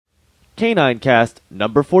Canine Cast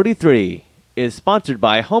number 43 is sponsored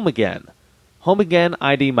by Home Again. Home Again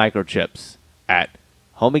ID microchips at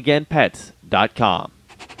homeagainpets.com.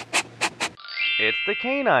 It's the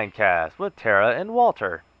Canine Cast with Tara and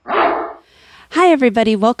Walter. Hi,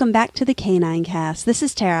 everybody. Welcome back to the Canine Cast. This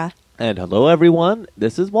is Tara. And hello, everyone.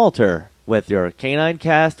 This is Walter with your Canine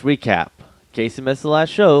Cast recap. In case you missed the last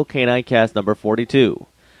show, Canine Cast number 42.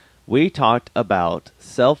 We talked about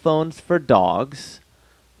cell phones for dogs.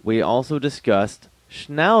 We also discussed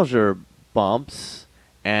Schnauzer bumps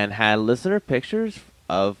and had listener pictures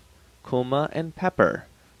of Kuma and Pepper.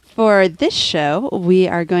 For this show, we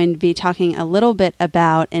are going to be talking a little bit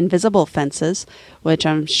about invisible fences, which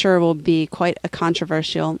I'm sure will be quite a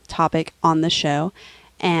controversial topic on the show.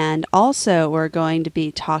 And also, we're going to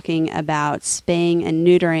be talking about spaying and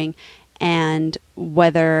neutering and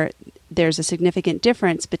whether there's a significant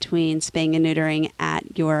difference between spaying and neutering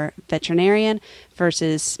at your veterinarian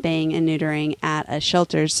versus spaying and neutering at a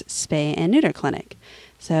shelter's spay and neuter clinic.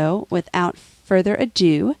 So, without further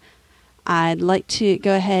ado, I'd like to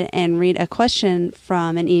go ahead and read a question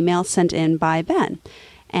from an email sent in by Ben.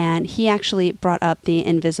 And he actually brought up the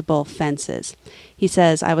invisible fences. He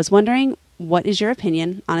says, I was wondering, what is your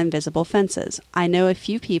opinion on invisible fences? I know a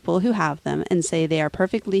few people who have them and say they are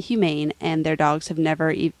perfectly humane and their dogs have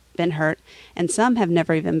never been hurt, and some have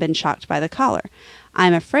never even been shocked by the collar.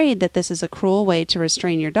 I'm afraid that this is a cruel way to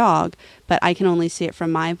restrain your dog, but I can only see it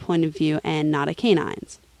from my point of view and not a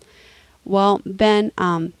canine's. Well, Ben,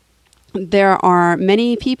 there are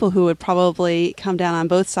many people who would probably come down on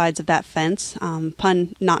both sides of that fence,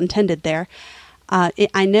 pun not intended there.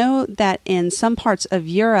 I know that in some parts of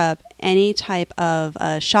Europe, any type of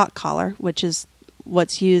shock collar, which is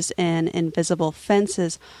what's used in invisible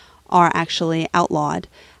fences, are actually outlawed.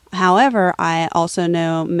 However, I also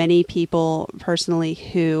know many people personally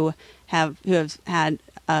who have had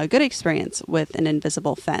a good experience with an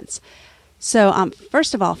invisible fence. So,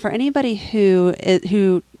 first of all, for anybody who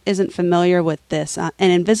isn't familiar with this, an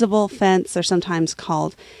invisible fence, they're sometimes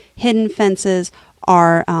called hidden fences,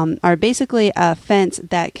 are basically a fence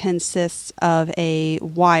that consists of a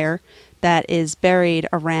wire that is buried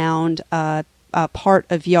around a part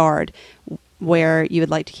of yard where you would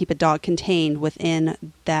like to keep a dog contained within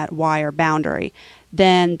that wire boundary.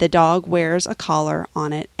 Then the dog wears a collar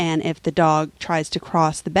on it, and if the dog tries to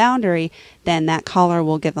cross the boundary, then that collar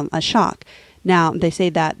will give them a shock. Now, they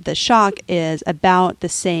say that the shock is about the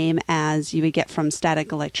same as you would get from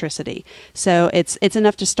static electricity. So it's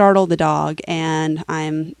enough to startle the dog, and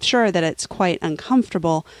I'm sure that it's quite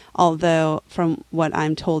uncomfortable, although from what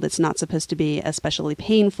I'm told, it's not supposed to be especially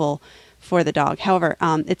painful for the dog. However,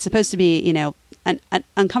 it's supposed to be,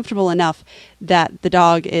 uncomfortable enough that the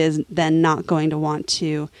dog is then not going to want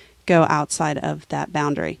to go outside of that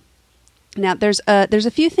boundary. Now, there's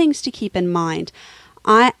a few things to keep in mind.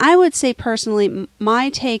 I would say personally,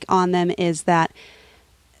 my take on them is that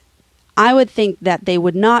I would think that they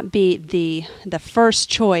would not be the first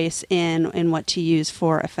choice in what to use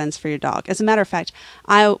for a fence for your dog. As a matter of fact,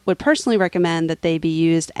 I would personally recommend that they be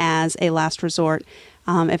used as a last resort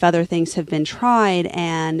if other things have been tried,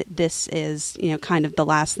 and this is kind of the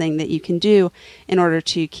last thing that you can do in order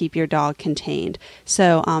to keep your dog contained.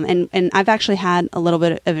 So and I've actually had a little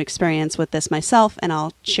bit of experience with this myself, and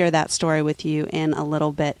I'll share that story with you in a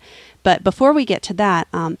little bit. But before we get to that,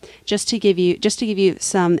 just to give you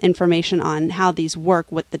some information on how these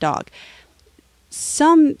work with the dog.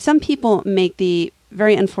 Some people make the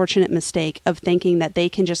very unfortunate mistake of thinking that they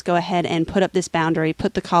can just go ahead and put up this boundary,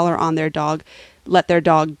 put the collar on their dog, let their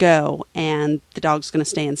dog go, and the dog's going to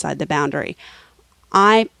stay inside the boundary.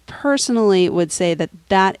 I personally would say that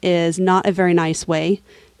that is not a very nice way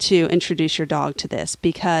to introduce your dog to this,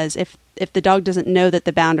 because if the dog doesn't know that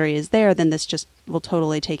the boundary is there, then this just will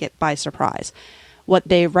totally take it by surprise. What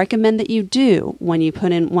they recommend that you do when you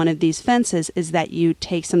put in one of these fences is that you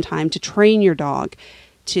take some time to train your dog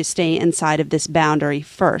to stay inside of this boundary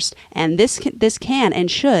first. And this can and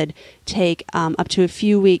should take up to a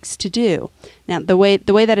few weeks to do. Now, the way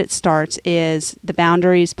that it starts is the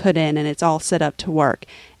boundaries put in and it's all set up to work.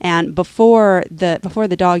 And before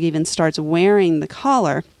the dog even starts wearing the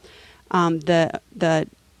collar, the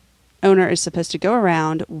owner is supposed to go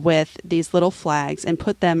around with these little flags and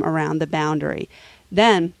put them around the boundary.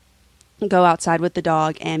 Then go outside with the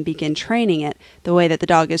dog and begin training it. The way that the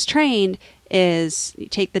dog is trained is you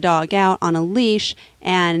take the dog out on a leash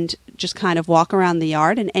and just kind of walk around the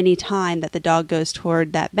yard, and any time that the dog goes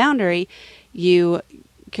toward that boundary, you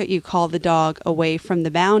call the dog away from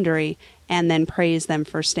the boundary and then praise them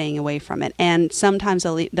for staying away from it. And sometimes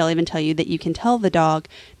they'll even tell you that you can tell the dog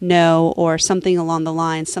no, or something along the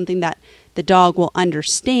lines, something that the dog will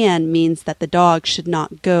understand means that the dog should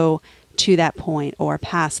not go to that point or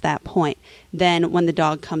past that point. Then when the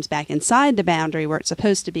dog comes back inside the boundary where it's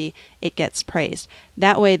supposed to be, it gets praised.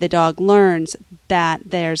 That way the dog learns that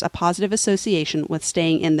there's a positive association with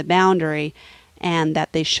staying in the boundary and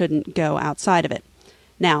that they shouldn't go outside of it.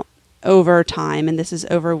 Now, over time, and this is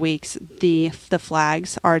over weeks, the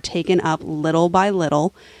flags are taken up little by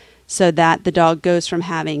little so that the dog goes from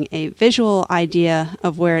having a visual idea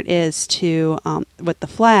of where it is to, with the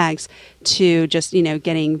flags, to just,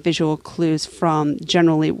 getting visual clues from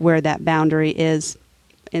generally where that boundary is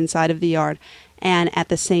inside of the yard. And at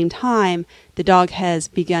the same time, the dog has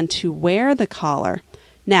begun to wear the collar.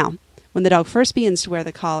 Now, when the dog first begins to wear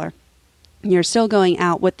the collar, you're still going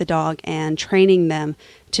out with the dog and training them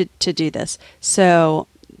to do this. So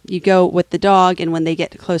you go with the dog, and when they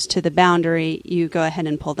get close to the boundary, you go ahead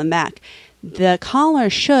and pull them back. The collar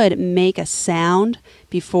should make a sound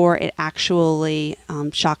before it actually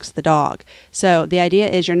shocks the dog. So the idea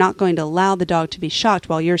is you're not going to allow the dog to be shocked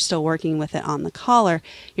while you're still working with it on the collar.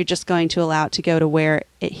 You're just going to allow it to go to where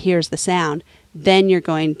it hears the sound. Then you're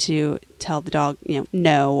going to tell the dog,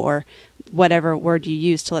 no, or whatever word you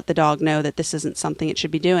use to let the dog know that this isn't something it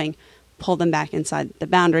should be doing. Pull them back inside the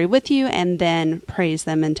boundary with you, and then praise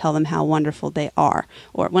them and tell them how wonderful they are.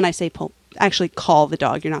 Or when I say pull, actually call the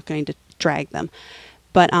dog. You're not going to drag them.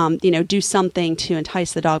 But, do something to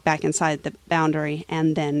entice the dog back inside the boundary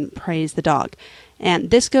and then praise the dog.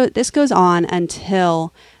 And this goes on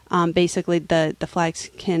until basically the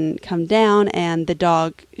flags can come down, and the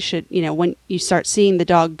dog should, when you start seeing the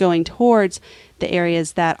dog going towards the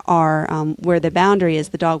areas that are where the boundary is,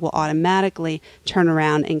 the dog will automatically turn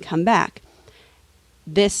around and come back.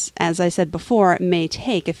 This, as I said before, may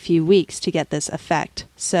take a few weeks to get this effect.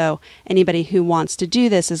 So anybody who wants to do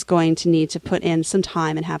this is going to need to put in some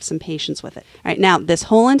time and have some patience with it. All right, now, this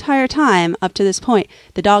whole entire time up to this point,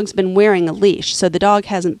 the dog's been wearing a leash. So the dog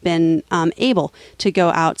hasn't been able to go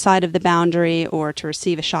outside of the boundary or to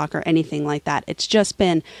receive a shock or anything like that. It's just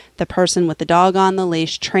been the person with the dog on the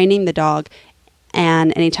leash training the dog.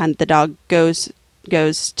 And anytime the dog goes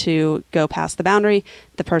to go past the boundary,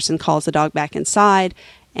 the person calls the dog back inside.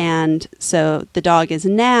 And so the dog is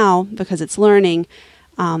now, because it's learning,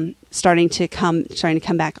 starting to come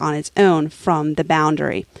back on its own from the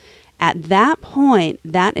boundary. At that point,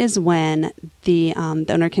 that is when the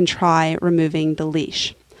owner can try removing the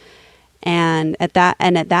leash. And at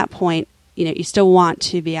that point, you still want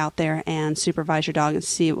to be out there and supervise your dog and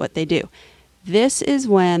see what they do. This is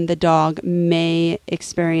when the dog may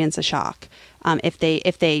experience a shock. If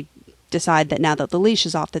they decide that now that the leash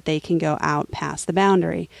is off, that they can go out past the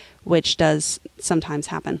boundary, which does sometimes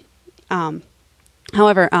happen.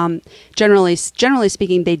 However, generally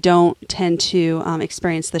speaking, they don't tend to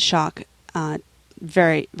experience the shock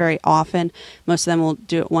very, very often. Most of them will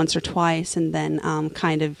do it once or twice, and then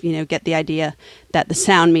get the idea that the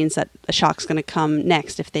sound means that a shock's going to come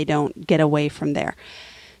next if they don't get away from there.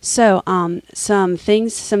 So, some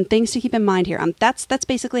things to keep in mind here. That's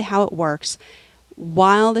basically how it works.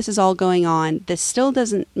 While this is all going on, this still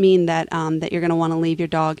doesn't mean that that you're going to want to leave your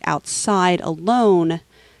dog outside alone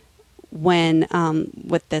when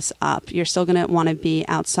with this up. You're still going to want to be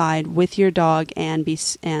outside with your dog and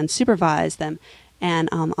supervise them. And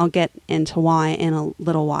I'll get into why in a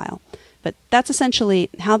little while. But that's essentially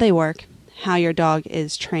how they work, how your dog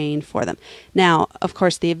is trained for them. Now, of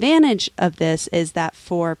course, the advantage of this is that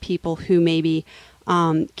for people who maybe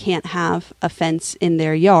can't have a fence in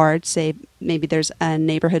their yard, say maybe there's a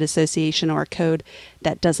neighborhood association or a code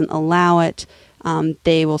that doesn't allow it,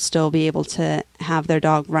 they will still be able to have their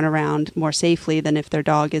dog run around more safely than if their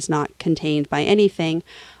dog is not contained by anything.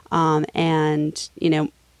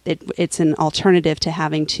 It's an alternative to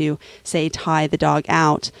having to, say, tie the dog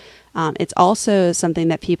out. It's also something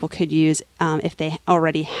that people could use if they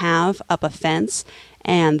already have up a fence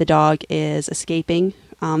and the dog is escaping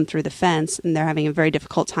through the fence and they're having a very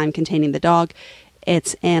difficult time containing the dog.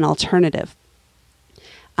 It's an alternative.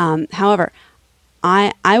 However,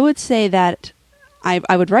 I would say that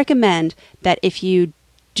I would recommend that if you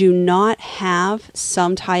do not have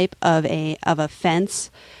some type of a fence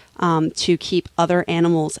to keep other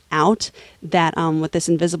animals out, that with this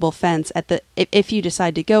invisible fence, if you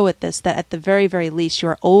decide to go with this, that at the very, very least you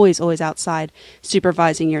are always outside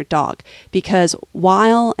supervising your dog. Because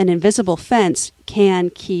while an invisible fence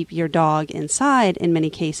can keep your dog inside in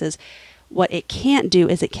many cases, what it can't do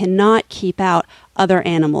is it cannot keep out other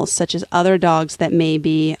animals, such as other dogs that may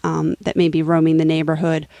be roaming the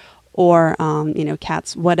neighborhood, or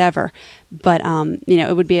cats, whatever. But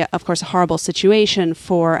it would be, of course, a horrible situation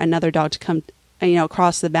for another dog to come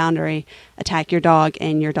cross the boundary, attack your dog,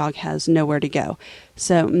 and your dog has nowhere to go.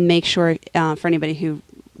 So make sure for anybody who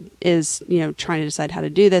is trying to decide how to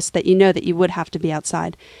do this, that that you would have to be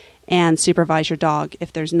outside and supervise your dog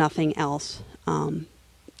if there's nothing else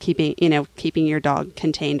keeping your dog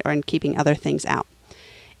contained or keeping other things out.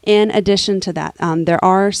 In addition to that, there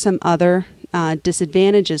are some other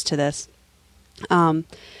disadvantages to this.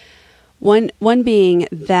 One being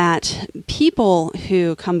that people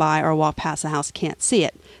who come by or walk past the house can't see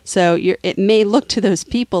it. So it may look to those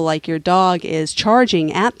people like your dog is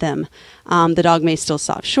charging at them. The dog may still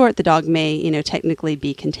stop short. The dog may, technically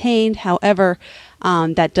be contained. However,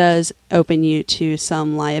 that does open you to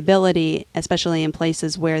some liability, especially in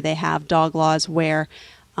places where they have dog laws where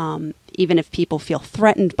even if people feel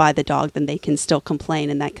threatened by the dog, then they can still complain,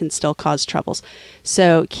 and that can still cause troubles.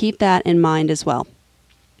 So keep that in mind as well.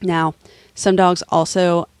 Now, some dogs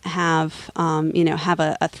also have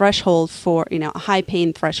a threshold for, a high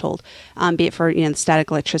pain threshold, be it for,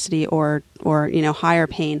 static electricity or higher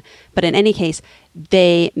pain. But in any case,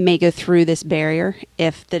 they may go through this barrier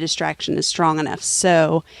if the distraction is strong enough.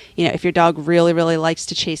 So, if your dog really, really likes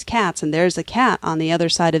to chase cats and there's a cat on the other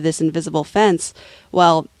side of this invisible fence,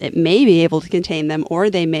 well, it may be able to contain them, or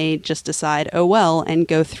they may just decide, oh well, and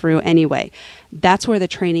go through anyway. That's where the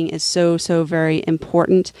training is so, so very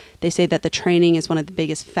important. They say that the training is one of the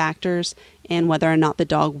biggest factors in whether or not the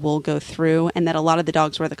dog will go through, and that a lot of the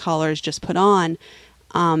dogs where the collar is just put on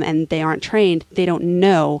and they aren't trained, they don't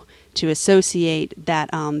know to associate that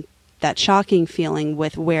shocking feeling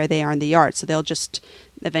with where they are in the yard. So they'll just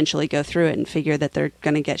eventually go through it and figure that they're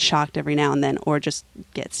going to get shocked every now and then, or just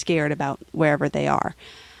get scared about wherever they are.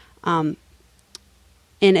 In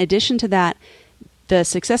addition to that, the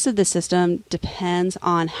success of the system depends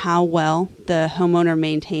on how well the homeowner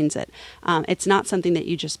maintains it. It's not something that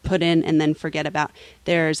you just put in and then forget about.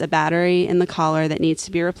 There's a battery in the collar that needs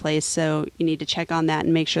to be replaced, so you need to check on that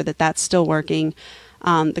and make sure that that's still working.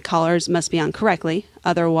 The collars must be on correctly,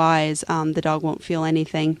 otherwise the dog won't feel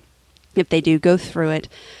anything if they do go through it.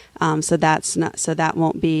 So that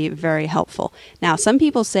won't be very helpful. Now, some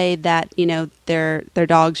people say that their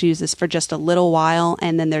dogs use this for just a little while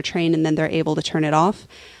and then they're trained and then they're able to turn it off,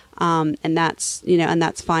 and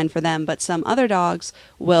that's fine for them. But some other dogs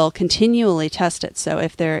will continually test it. So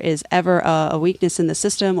if there is ever a weakness in the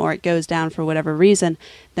system or it goes down for whatever reason,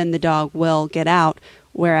 then the dog will get out.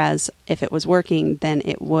 Whereas if it was working, then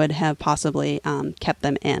it would have possibly kept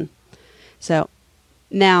them in. So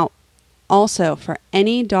now, also for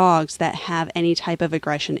any dogs that have any type of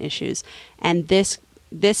aggression issues, and this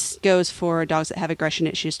goes for dogs that have aggression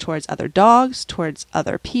issues towards other dogs, towards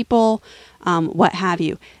other people, what have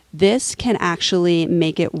you. This can actually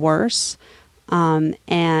make it worse. And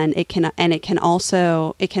it can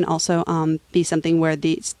also be something where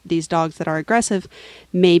these dogs that are aggressive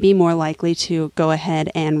may be more likely to go ahead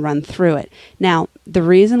and run through it. Now, the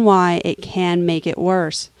reason why it can make it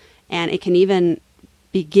worse, and it can even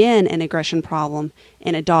begin an aggression problem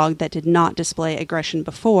in a dog that did not display aggression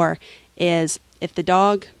before, is if the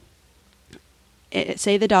dog,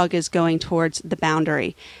 say the dog is going towards the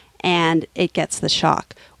boundary and it gets the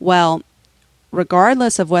shock. Well,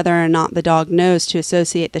 regardless of whether or not the dog knows to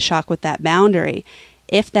associate the shock with that boundary,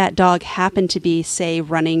 if that dog happened to be, say,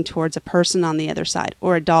 running towards a person on the other side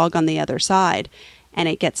or a dog on the other side, and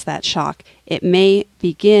it gets that shock, it may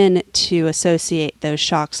begin to associate those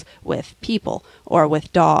shocks with people or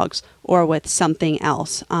with dogs or with something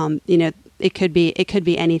else. It could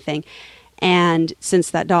be anything. And since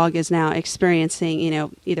that dog is now experiencing,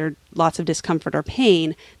 either lots of discomfort or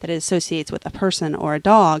pain that it associates with a person or a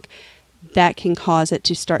dog, that can cause it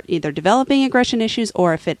to start either developing aggression issues,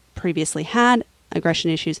 or if it previously had aggression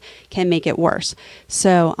issues, can make it worse.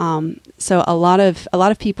 So a lot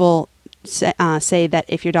of people say that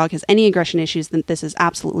if your dog has any aggression issues, then this is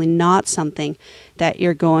absolutely not something that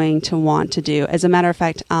you're going to want to do. As a matter of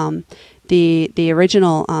fact, the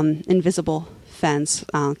original Invisible Fence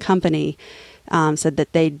company said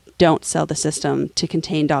that they don't sell the system to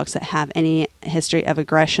contain dogs that have any history of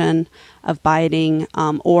aggression, of biting,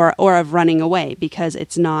 or of running away, because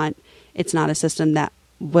it's not a system that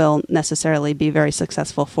will necessarily be very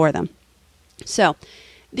successful for them. So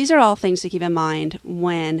these are all things to keep in mind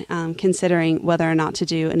when considering whether or not to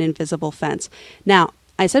do an invisible fence. Now,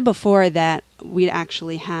 I said before that we'd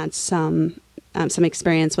actually had some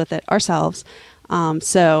experience with it ourselves.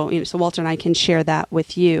 So Walter and I can share that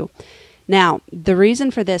with you. Now, the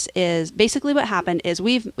reason for this is basically what happened is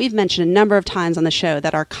we've mentioned a number of times on the show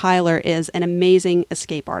that our Kyler is an amazing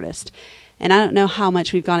escape artist. And I don't know how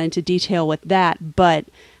much we've gone into detail with that, but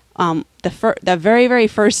The very, very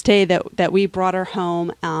first day that we brought her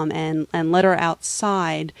home and let her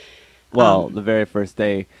outside. Well, the very first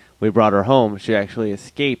day we brought her home, she actually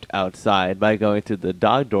escaped outside by going through the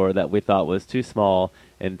dog door that we thought was too small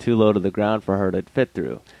and too low to the ground for her to fit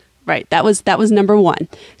through. Right. That was number one.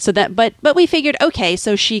 So but we figured, okay,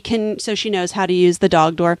 so she knows how to use the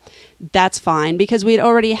dog door. That's fine, because we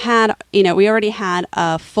already had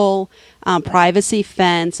a full privacy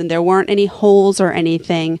fence, and there weren't any holes or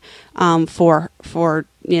anything for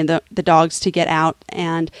the dogs to get out,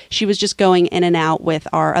 and she was just going in and out with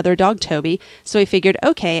our other dog, Toby. So we figured,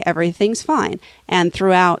 okay, everything's fine. And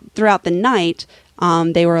throughout the night,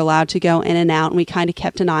 they were allowed to go in and out, and we kind of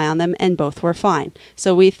kept an eye on them, and both were fine.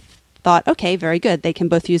 So we thought, okay, very good. They can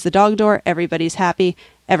both use the dog door. Everybody's happy.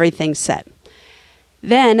 Everything's set.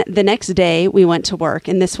 Then the next day we went to work,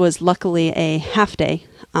 and this was luckily a half day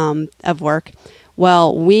of work.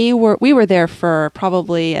 Well, we were there for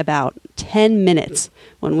probably about 10 minutes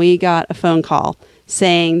when we got a phone call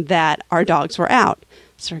saying that our dogs were out.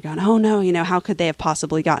 So we're going, oh no, how could they have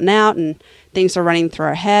possibly gotten out? And things are running through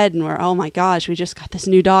our head, and we're, oh my gosh, we just got this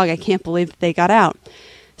new dog. I can't believe that they got out.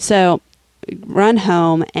 So run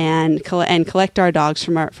home and collect our dogs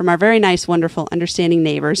from our very nice, wonderful, understanding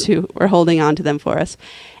neighbors who were holding on to them for us,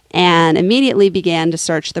 and immediately began to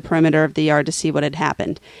search the perimeter of the yard to see what had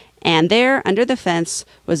happened. And there, under the fence,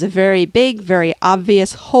 was a very big, very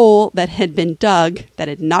obvious hole that had been dug that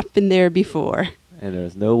had not been there before. And there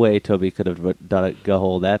was no way Toby could have done a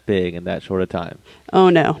hole that big in that short a time. Oh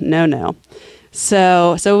no.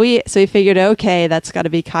 So we figured, okay, that's got to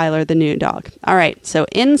be Kyler, the new dog. All right, so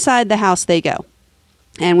inside the house they go.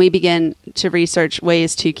 And we begin to research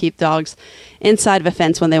ways to keep dogs inside of a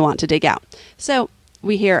fence when they want to dig out. So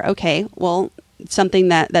we hear, okay, well, something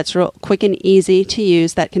that's real quick and easy to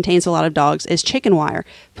use that contains a lot of dogs is chicken wire.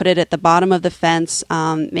 Put it at the bottom of the fence.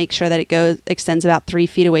 Make sure that it extends about 3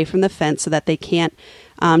 feet away from the fence so that they can't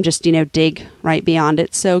just dig right beyond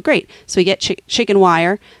it. So great. So we get chicken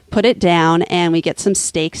wire, put it down, and we get some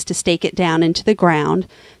stakes to stake it down into the ground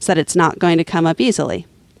so that it's not going to come up easily.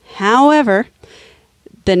 However,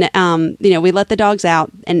 then we let the dogs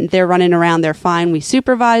out, and they're running around. They're fine. We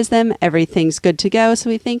supervise them. Everything's good to go.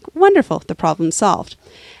 So we think, wonderful, the problem's solved.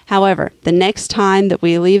 However, the next time that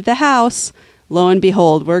we leave the house, lo and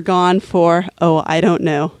behold, we're gone for,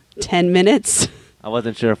 10 minutes. I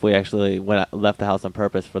wasn't sure if we actually left the house on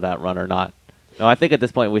purpose for that run or not. No, I think at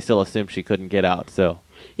this point we still assumed she couldn't get out. So.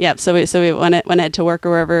 Yep. So we went to work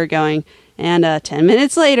or wherever we were going, and 10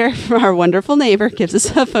 minutes later, our wonderful neighbor gives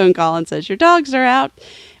us a phone call and says, "Your dogs are out."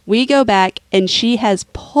 We go back, and she has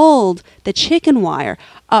pulled the chicken wire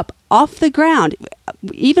up off the ground,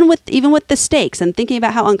 even with the stakes. And thinking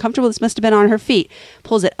about how uncomfortable this must have been on her feet,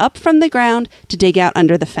 pulls it up from the ground to dig out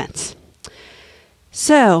under the fence.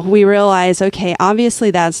 So we realize, okay,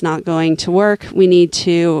 obviously that's not going to work. We need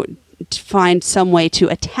to find some way to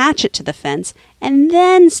attach it to the fence and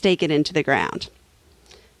then stake it into the ground.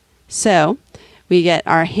 So we get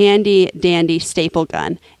our handy dandy staple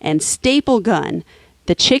gun and staple gun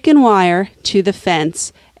the chicken wire to the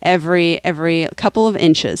fence every couple of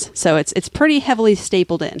inches. So it's pretty heavily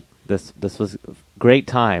stapled in. This was great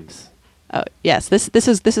times. Oh yes, this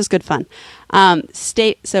is good fun.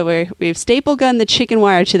 So we've staple gunned the chicken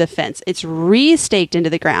wire to the fence. It's re-staked into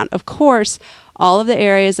the ground. Of course, all of the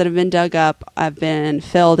areas that have been dug up have been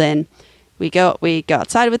filled in. We go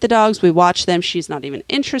outside with the dogs. We watch them. She's not even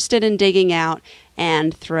interested in digging out.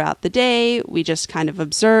 And throughout the day, we just kind of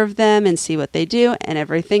observe them and see what they do, and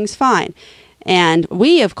everything's fine. And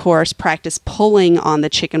we, of course, practice pulling on the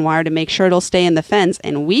chicken wire to make sure it'll stay in the fence,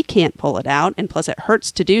 and we can't pull it out, and plus it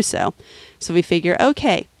hurts to do so. So we figure,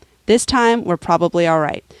 okay, this time we're probably all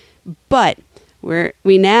right. But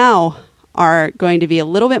we now are going to be a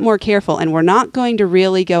little bit more careful, and we're not going to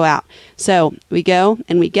really go out. So we go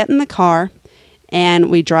and we get in the car,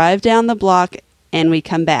 and we drive down the block, and we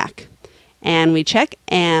come back. And we check,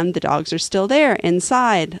 and the dogs are still there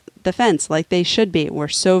inside the fence like they should be. We're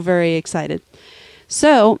so very excited.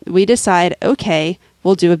 So we decide, okay,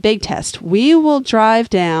 we'll do a big test. We will drive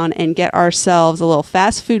down and get ourselves a little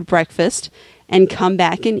fast food breakfast and come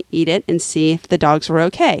back and eat it and see if the dogs were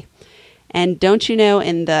okay. And don't you know,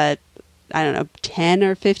 in the, 10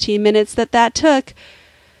 or 15 minutes that took,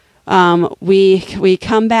 we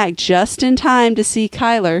come back just in time to see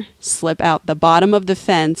Kyler slip out the bottom of the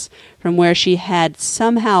fence from where she had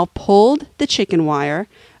somehow pulled the chicken wire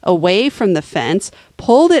away from the fence,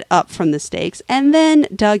 pulled it up from the stakes, and then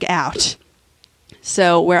dug out.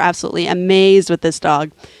 So we're absolutely amazed with this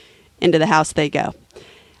dog. Into the house they go.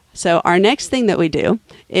 So our next thing that we do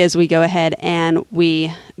is we go ahead and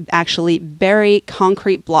we actually bury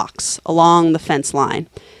concrete blocks along the fence line.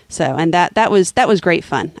 So, and that was great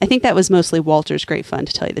fun. I think that was mostly Walter's great fun,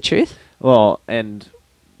 to tell you the truth. Well, and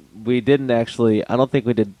we didn't actually, I don't think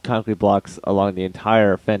we did concrete blocks along the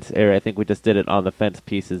entire fence area. I think we just did it on the fence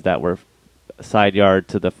pieces that were side yard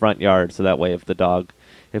to the front yard, so that way if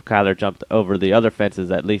Kyler jumped over the other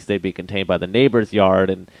fences, at least they'd be contained by the neighbor's yard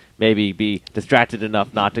and maybe be distracted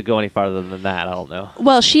enough not to go any farther than that. I don't know.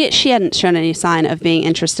 Well, she hadn't shown any sign of being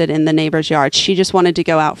interested in the neighbor's yard. She just wanted to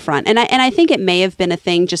go out front. And I think it may have been a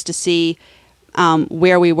thing just to see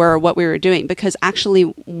where we were, what we were doing, because actually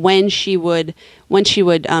when she would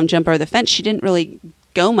jump over the fence, she didn't really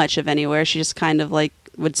go much of anywhere. She just kind of like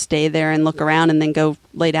would stay there and look around and then go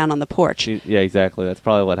lay down on the porch. Yeah, exactly. That's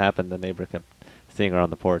probably what happened. The neighbor kept seeing her on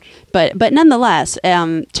the porch. But nonetheless,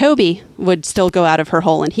 Toby would still go out of her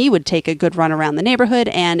hole and he would take a good run around the neighborhood,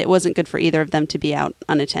 and it wasn't good for either of them to be out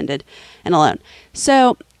unattended and alone.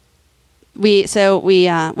 So we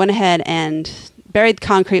went ahead and buried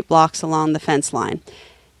concrete blocks along the fence line,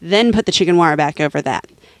 then put the chicken wire back over that,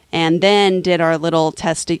 and then did our little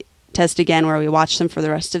test again where we watched them for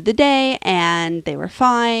the rest of the day, and they were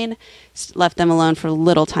fine. Left them alone for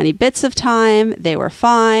little tiny bits of time. They were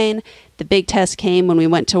fine. The big test came when we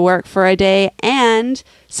went to work for a day, and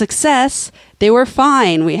success, they were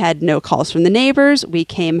fine. We had no calls from the neighbors. We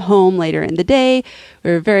came home later in the day.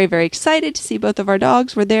 We were very, very excited to see both of our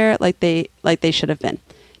dogs were there like they should have been.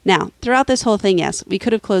 Now, throughout this whole thing, yes, we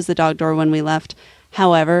could have closed the dog door when we left.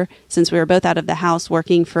 However, since we were both out of the house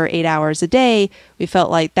working for 8 hours a day, we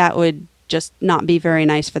felt like that would just not be very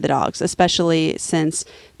nice for the dogs, especially since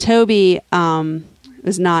Toby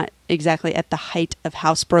was not exactly at the height of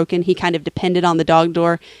housebroken. He kind of depended on the dog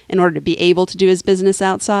door in order to be able to do his business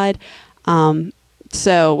outside.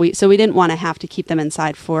 So we didn't want to have to keep them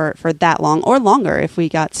inside for that long or longer if we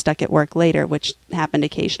got stuck at work later, which happened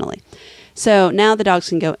occasionally. So now the dogs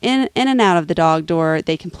can go in and out of the dog door.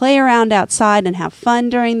 They can play around outside and have fun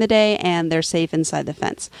during the day, and they're safe inside the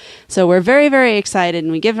fence. So we're very, very excited,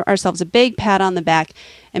 and we give ourselves a big pat on the back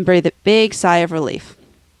and breathe a big sigh of relief.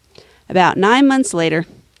 About 9 months later,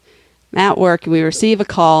 at work, we receive a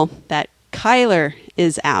call that Kyler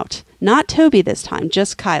is out. Not Toby this time,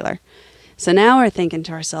 just Kyler. So now we're thinking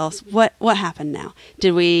to ourselves, what happened now?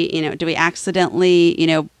 Did we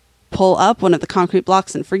accidentally, pull up one of the concrete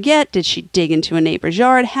blocks and forget? Did she dig into a neighbor's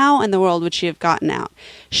yard? How in the world would she have gotten out?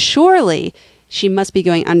 Surely she must be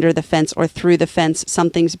going under the fence or through the fence.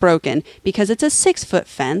 Something's broken because it's a 6-foot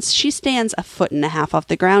fence. She stands 1.5 feet off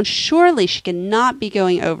the ground. Surely she cannot be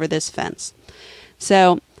going over this fence.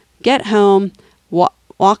 So get home,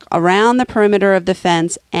 walk around the perimeter of the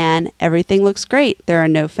fence, and everything looks great. There are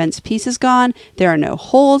no fence pieces gone. There are no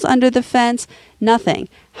holes under the fence. Nothing.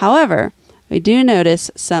 However, we do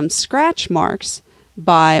notice some scratch marks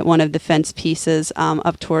by one of the fence pieces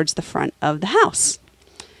up towards the front of the house.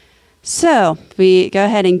 So we go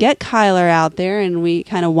ahead and get Kyler out there, and we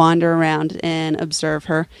kind of wander around and observe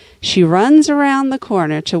her. She runs around the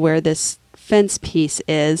corner to where this fence piece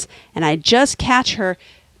is, and I just catch her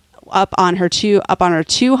up on her two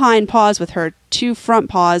hind paws with her 2 front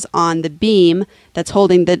paws on the beam that's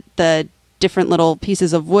holding the different little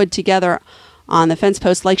pieces of wood together on the fence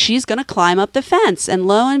post, like she's going to climb up the fence. And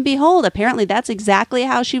lo and behold, apparently that's exactly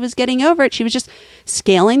how she was getting over it. She was just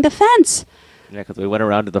scaling the fence. Yeah, because we went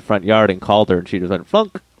around to the front yard and called her, and she just went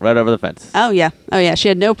flunk right over the fence. Oh yeah. She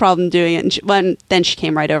had no problem doing it. And then she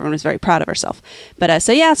came right over and was very proud of herself. But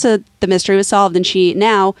so the mystery was solved, and she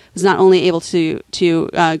now was not only able to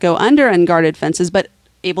go under unguarded fences, but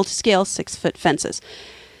able to scale 6-foot fences.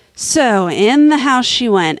 So in the house she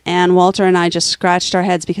went, and Walter and I just scratched our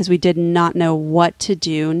heads because we did not know what to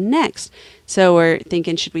do next. So we're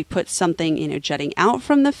thinking, should we put something, jutting out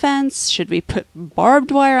from the fence? Should we put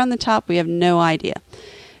barbed wire on the top? We have no idea.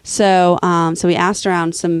 So we asked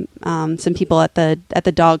around some people at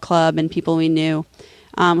the dog club and people we knew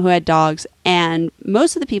who had dogs, and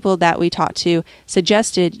most of the people that we talked to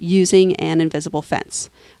suggested using an invisible fence.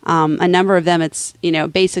 A number of them,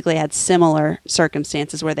 basically had similar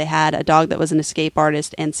circumstances where they had a dog that was an escape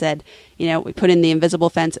artist and said, we put in the invisible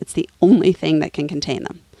fence. It's the only thing that can contain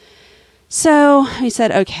them. So we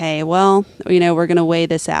said, okay, well, we're going to weigh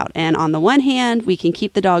this out. And on the one hand, we can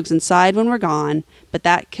keep the dogs inside when we're gone, but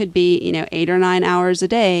that could be, 8 or 9 hours a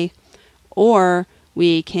day. Or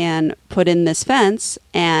we can put in this fence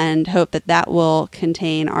and hope that will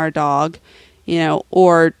contain our dog,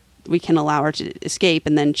 or we can allow her to escape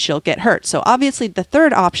and then she'll get hurt. So obviously the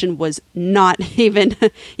third option was not even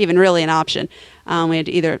really an option. We had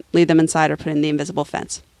to either leave them inside or put in the invisible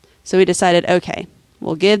fence. So we decided, okay,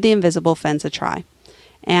 we'll give the invisible fence a try.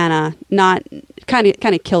 And not kind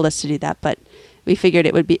of killed us to do that, but we figured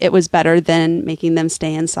it was better than making them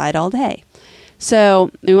stay inside all day.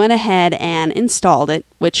 So we went ahead and installed it,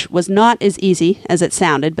 which was not as easy as it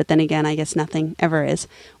sounded, but then again, I guess nothing ever is.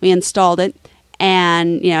 We installed it,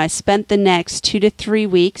 and I spent the next 2 to 3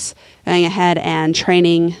 weeks going ahead and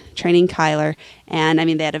training Kyler. And I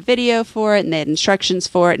mean, they had a video for it, and they had instructions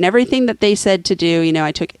for it, and everything that they said to do,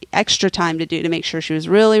 I took extra time to do to make sure she was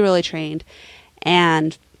really, really trained.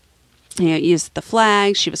 And used the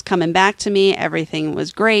flags. She was coming back to me. Everything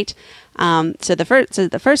was great. So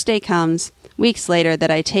the first day comes weeks later that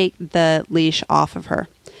I take the leash off of her.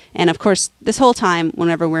 And of course, this whole time,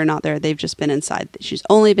 whenever we're not there, they've just been inside. She's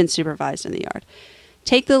only been supervised in the yard.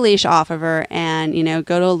 Take the leash off of her and,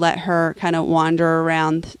 go to let her kind of wander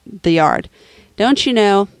around the yard. Don't you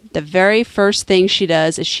know, the very first thing she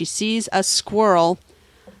does is she sees a squirrel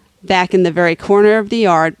back in the very corner of the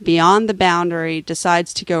yard, beyond the boundary,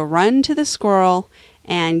 decides to go run to the squirrel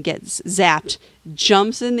and gets zapped,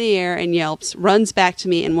 jumps in the air and yelps, runs back to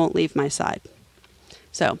me and won't leave my side.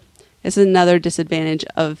 So this is another disadvantage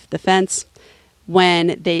of the fence.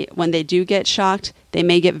 When they do get shocked, they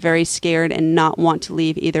may get very scared and not want to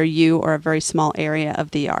leave either you or a very small area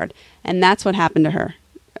of the yard. And that's what happened to her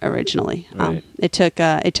originally. Right. It took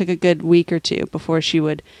a good week or two before she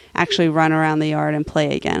would actually run around the yard and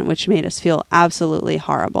play again, which made us feel absolutely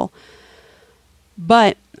horrible.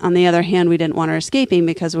 But on the other hand, we didn't want her escaping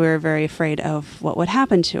because we were very afraid of what would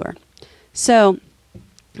happen to her. So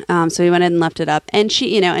we went ahead and left it up, and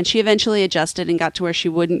she eventually adjusted and got to where she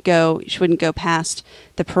wouldn't go past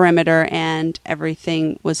the perimeter, and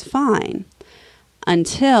everything was fine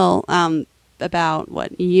until about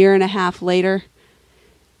a year and a half later,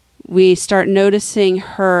 we start noticing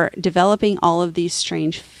her developing all of these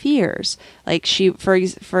strange fears. Like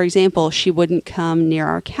for example, she wouldn't come near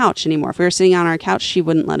our couch anymore. If we were sitting on our couch, she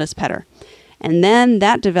wouldn't let us pet her. And then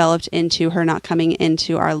that developed into her not coming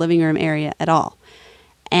into our living room area at all.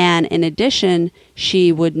 And in addition,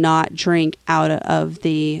 she would not drink out of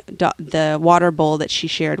the water bowl that she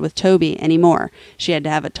shared with Toby anymore. She had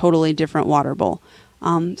to have a totally different water bowl.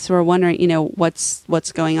 So we're wondering,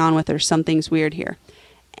 what's going on with her? Something's weird here.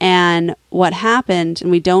 And what happened, and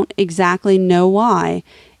we don't exactly know why,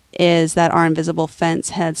 is that our invisible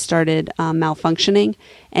fence had started malfunctioning,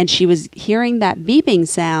 and she was hearing that beeping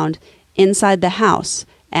sound inside the house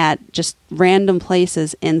at just random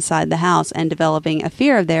places inside the house and developing a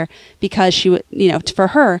fear of there because she would, for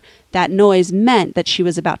her, that noise meant that she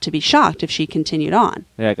was about to be shocked if she continued on.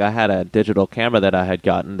 Yeah, I had a digital camera that I had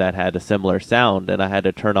gotten that had a similar sound, and I had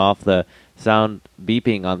to turn off the sound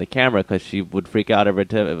beeping on the camera because she would freak out every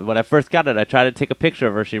time. When I first got it, I tried to take a picture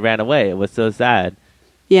of her. She ran away. It was so sad.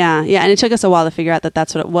 Yeah, and it took us a while to figure out that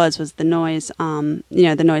that's what it was the noise.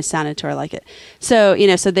 The noise sounded to her like it. So,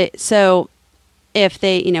 if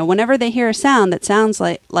they, whenever they hear a sound that sounds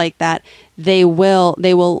like that, they will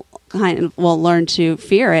learn to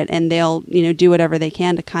fear it, and they'll, do whatever they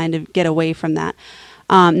can to kind of get away from that.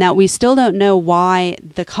 Now, we still don't know why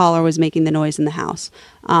the collar was making the noise in the house.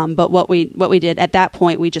 But what we did at that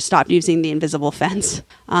point, we just stopped using the invisible fence.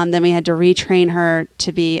 Then we had to retrain her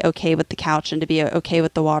to be okay with the couch and to be okay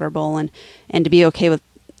with the water bowl and to be okay with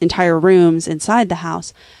entire rooms inside the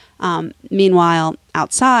house. Meanwhile,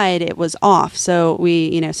 outside it was off. So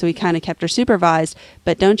we kind of kept her supervised.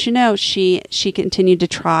 But don't you know, she continued to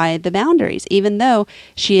try the boundaries, even though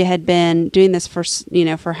she had been doing this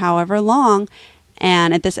for however long.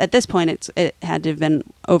 And at this point, it had to have been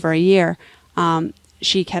over a year.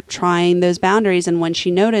 She kept trying those boundaries, and when she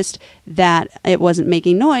noticed that it wasn't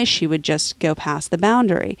making noise, she would just go past the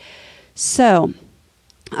boundary. So,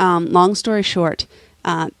 long story short,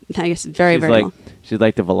 I guess very long. She's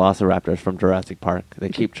like the velociraptors from Jurassic Park. They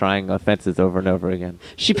keep trying fences over and over again.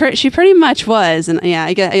 She pretty much was, and yeah,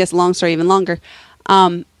 I guess long story even longer.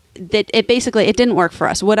 It basically didn't work for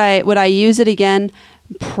us. Would I use it again?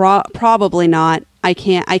 Probably not. I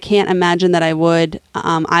can't imagine that I would.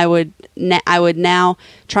 I would now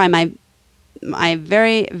try my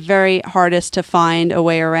very, very hardest to find a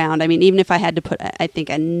way around. I mean, even if I had to put, I think,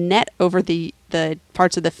 a net over the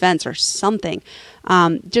parts of the fence or something,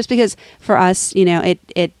 just because for us,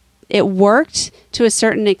 it worked to a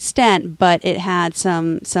certain extent, but it had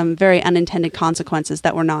some very unintended consequences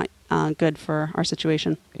that were not good for our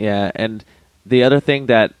situation. Yeah, and the other thing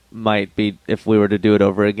that might be, if we were to do it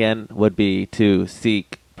over again, would be to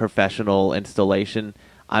seek professional installation.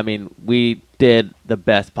 I mean, we did the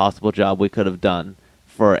best possible job we could have done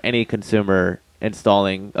for any consumer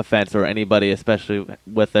installing a fence, or anybody, especially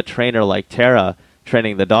with a trainer like Tara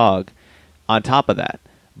training the dog on top of that.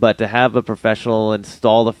 But to have a professional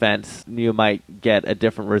install the fence, you might get a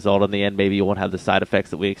different result in the end. Maybe you won't have the side effects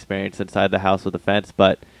that we experience inside the house with the fence.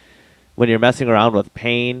 But when you're messing around with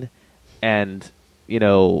pain and, you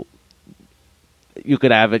know, you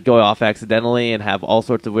could have it go off accidentally and have all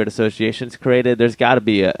sorts of weird associations created, there's got to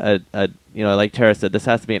be a you know, like Tara said, this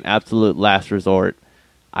has to be an absolute last resort,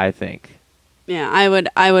 I think. Yeah, I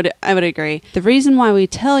would agree. The reason why we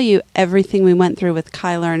tell you everything we went through with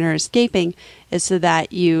Kyler and her escaping is so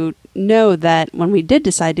that you know that when we did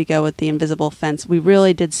decide to go with the invisible fence, we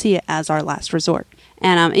really did see it as our last resort.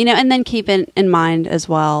 And you know, and then keep in mind as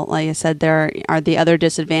well, like I said, there are the other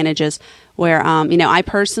disadvantages where you know, I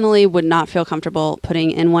personally would not feel comfortable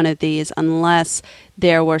putting in one of these unless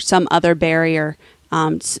there were some other barrier.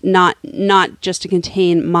 Not just to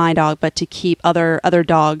contain my dog, but to keep other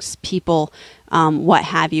dogs, people, what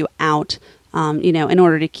have you, out. You know, in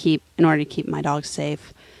order to keep my dogs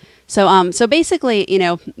safe. So basically, you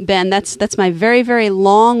know, Ben, that's my very, very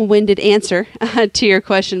long-winded answer to your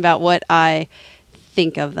question about what I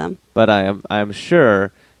think of them. But I'm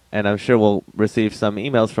sure, and I'm sure we'll receive some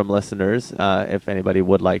emails from listeners if anybody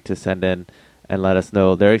would like to send in and let us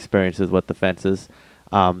know their experiences with the fences.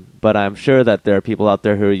 But I'm sure that there are people out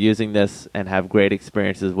there who are using this and have great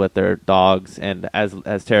experiences with their dogs. And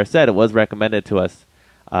as Tara said, it was recommended to us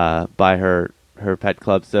by her pet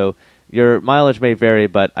club. So your mileage may vary,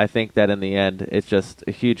 but I think that in the end, it's just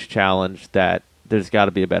a huge challenge that there's got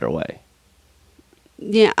to be a better way.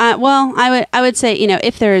 Yeah, well, I would say, you know,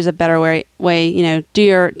 if there is a better way, you know,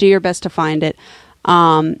 do your best to find it.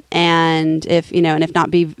 And if, you know, and if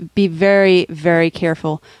not, be very, very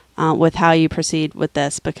careful with how you proceed with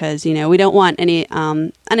this, because, you know, we don't want any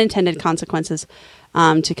unintended consequences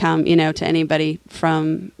to come, you know, to anybody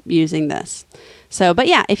from using this. So, but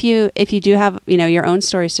yeah, if you do have, you know, your own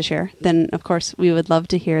stories to share, then of course we would love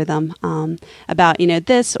to hear them about, you know,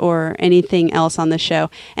 this or anything else on the show.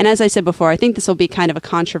 And as I said before, I think this will be kind of a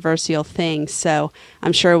controversial thing, so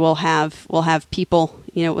I'm sure we'll have people,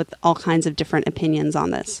 you know, with all kinds of different opinions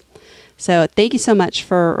on this. So thank you so much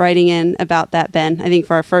for writing in about that, Ben. I think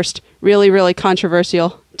for our first really, really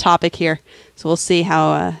controversial topic here. So we'll see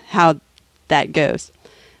how that goes.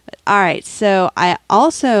 All right. So I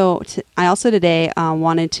also today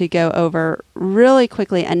wanted to go over really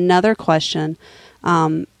quickly another question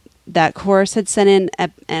that Chorus had sent in,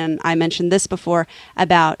 and I mentioned this before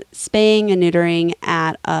about spaying and neutering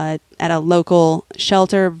at a local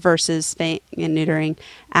shelter versus spaying and neutering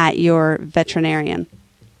at your veterinarian.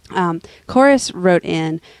 Chorus wrote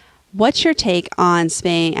in, "What's your take on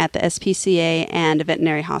spaying at the SPCA and a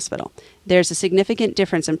veterinary hospital? There's a significant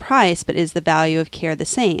difference in price, but is the value of care the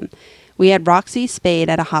same? We had Roxy spayed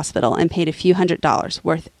at a hospital and paid a few $100s,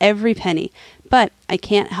 worth every penny, but I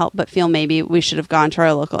can't help but feel maybe we should have gone to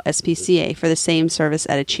our local SPCA for the same service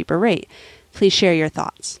at a cheaper rate. Please share your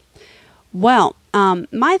thoughts." Well,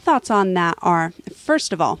 my thoughts on that are,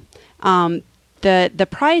 first of all, the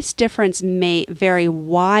price difference may vary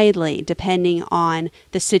widely depending on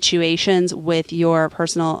the situations with your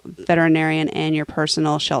personal veterinarian and your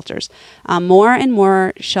personal shelters. More and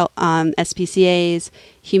more SPCAs,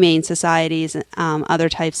 humane societies, other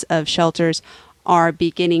types of shelters are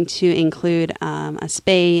beginning to include a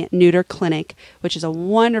spay-neuter clinic, which is a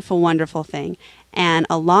wonderful, wonderful thing. And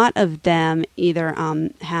a lot of them either are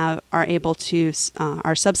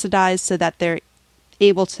subsidized so that they're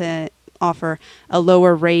able to offer a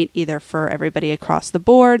lower rate either for everybody across the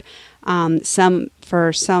board.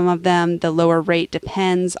 For some of them, the lower rate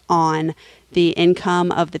depends on the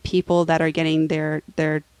income of the people that are getting their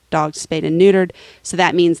dogs spayed and neutered. So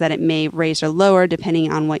that means that it may raise or lower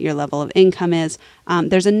depending on what your level of income is.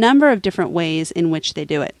 There's a number of different ways in which they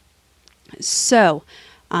do it. So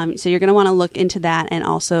you're going to want to look into that and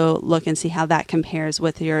also look and see how that compares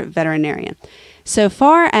with your veterinarian. So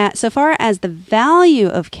far as the value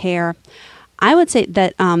of care, I would say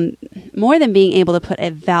that more than being able to put a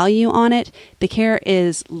value on it, the care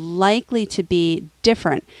is likely to be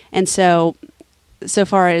different. And so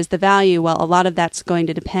far as the value, well, a lot of that's going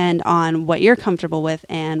to depend on what you're comfortable with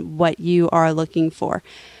and what you are looking for.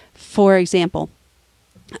 For example,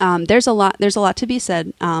 there's a lot to be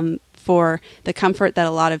said for the comfort that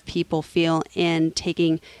a lot of people feel in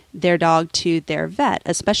taking their dog to their vet,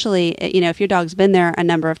 especially, you know, if your dog's been there a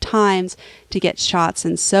number of times to get shots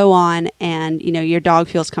and so on, and, you know, your dog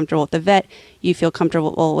feels comfortable with the vet, you feel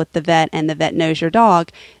comfortable with the vet, and the vet knows your dog,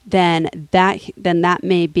 then that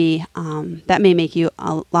may make you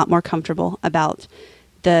a lot more comfortable about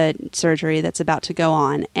the surgery that's about to go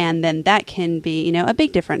on. And then that can be, you know, a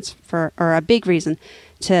big difference or a big reason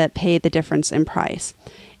to pay the difference in price.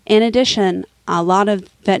 In addition, a lot of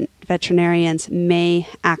veterinarians may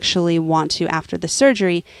actually want to, after the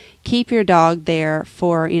surgery, keep your dog there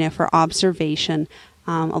for, for observation,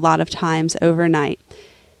 a lot of times overnight.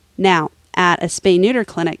 Now, at a spay-neuter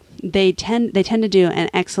clinic, they tend to do an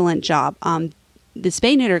excellent job. The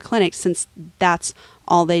spay-neuter clinic, since that's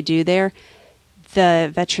all they do there,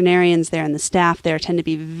 the veterinarians there and the staff there tend to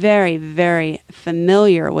be very, very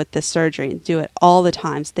familiar with this surgery and do it all the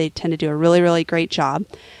time. So they tend to do a really, really great job.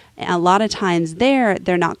 And a lot of times they're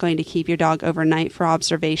not going to keep your dog overnight for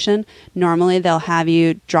observation. Normally they'll have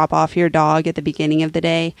you drop off your dog at the beginning of the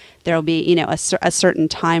day. There'll be, a certain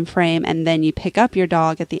time frame, and then you pick up your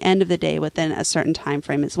dog at the end of the day within a certain time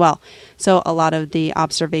frame as well. So a lot of the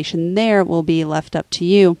observation there will be left up to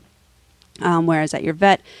you, whereas at your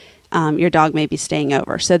vet, your dog may be staying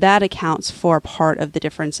over. So that accounts for part of the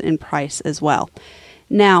difference in price as well.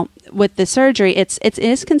 Now, with the surgery, it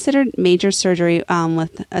is considered major surgery,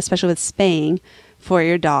 especially with spaying for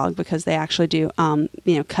your dog, because they actually do,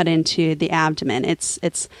 cut into the abdomen.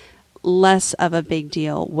 It's less of a big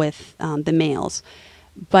deal with the males,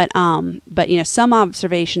 but some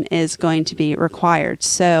observation is going to be required.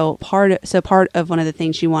 So part of one of the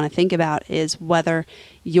things you want to think about is whether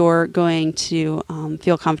you're going to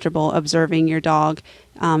feel comfortable observing your dog,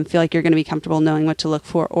 feel like you're going to be comfortable knowing what to look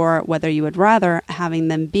for, or whether you would rather having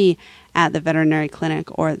them be at the veterinary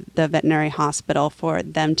clinic or the veterinary hospital for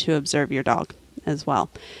them to observe your dog as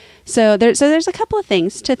well. So there's a couple of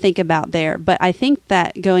things to think about there, but I think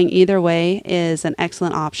that going either way is an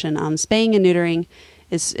excellent option. Spaying and neutering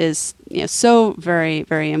is so very,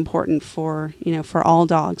 very important for all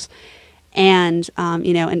dogs, and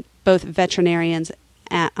and both veterinarians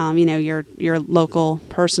at your local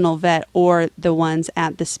personal vet or the ones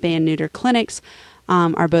at the spay and neuter clinics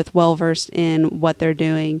are both well versed in what they're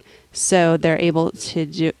doing, so they're able to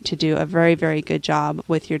do a very, very good job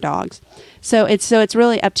with your dogs. So it's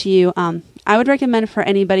really up to you. I would recommend for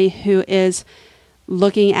anybody who is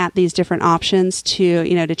looking at these different options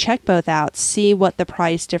to check both out, see what the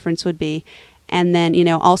price difference would be, and then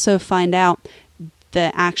also find out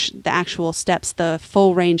the actual steps, the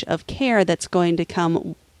full range of care that's going to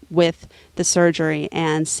come with the surgery,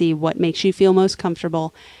 and see what makes you feel most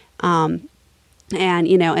comfortable, and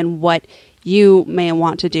what you may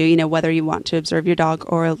want to do, whether you want to observe your dog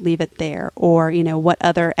or leave it there, or what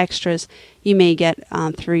other extras you may get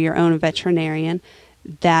through your own veterinarian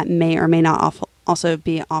that may or may not also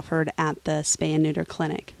be offered at the spay and neuter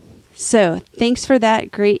clinic. So thanks for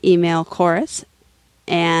that great email, Chorus.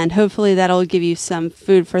 And hopefully that'll give you some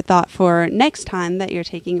food for thought for next time that you're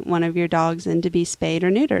taking one of your dogs in to be spayed or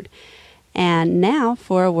neutered. And now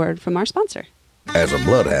for a word from our sponsor. As a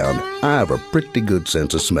bloodhound, I have a pretty good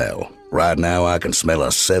sense of smell. Right now I can smell a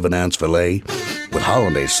 7-ounce filet with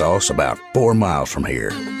hollandaise sauce about 4 miles from here.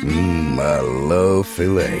 I love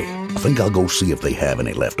filet. I think I'll go see if they have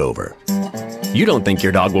any left over. You don't think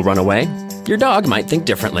your dog will run away? Your dog might think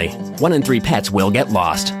differently. 1 in 3 pets will get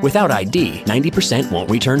lost. Without ID, 90% won't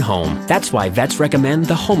return home. That's why vets recommend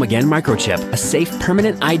the Home Again microchip, a safe,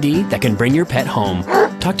 permanent ID that can bring your pet home.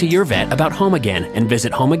 Talk to your vet about Home Again and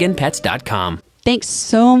visit homeagainpets.com. Thanks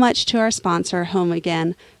so much to our sponsor, Home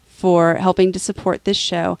Again, for helping to support this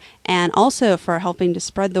show, and also for helping to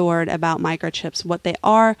spread the word about microchips, what they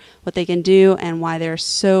are, what they can do, and why they're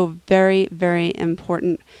so very, very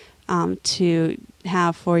important to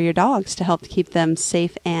have for your dogs to help keep them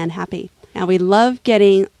safe and happy. Now, we love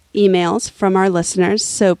getting emails from our listeners,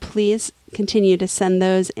 so please continue to send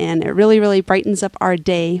those, and it really, really brightens up our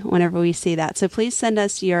day whenever we see that. So please send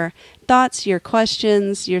us your thoughts, your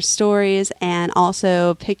questions, your stories, and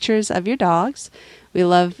also pictures of your dogs. We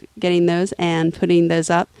love getting those and putting those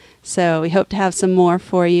up. So we hope to have some more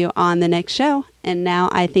for you on the next show. And now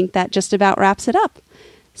I think that just about wraps it up.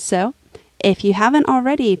 So if you haven't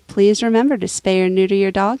already, please remember to spay or neuter your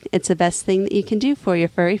dog. It's the best thing that you can do for your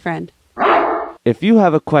furry friend. If you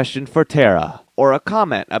have a question for Tara or a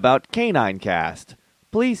comment about Canine Cast,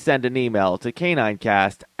 please send an email to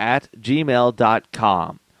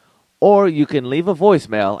caninecast@gmail.com. Or you can leave a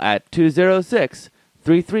voicemail at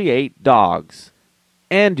 206-338-DOGS.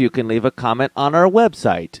 And you can leave a comment on our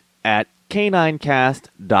website at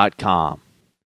caninecast.com.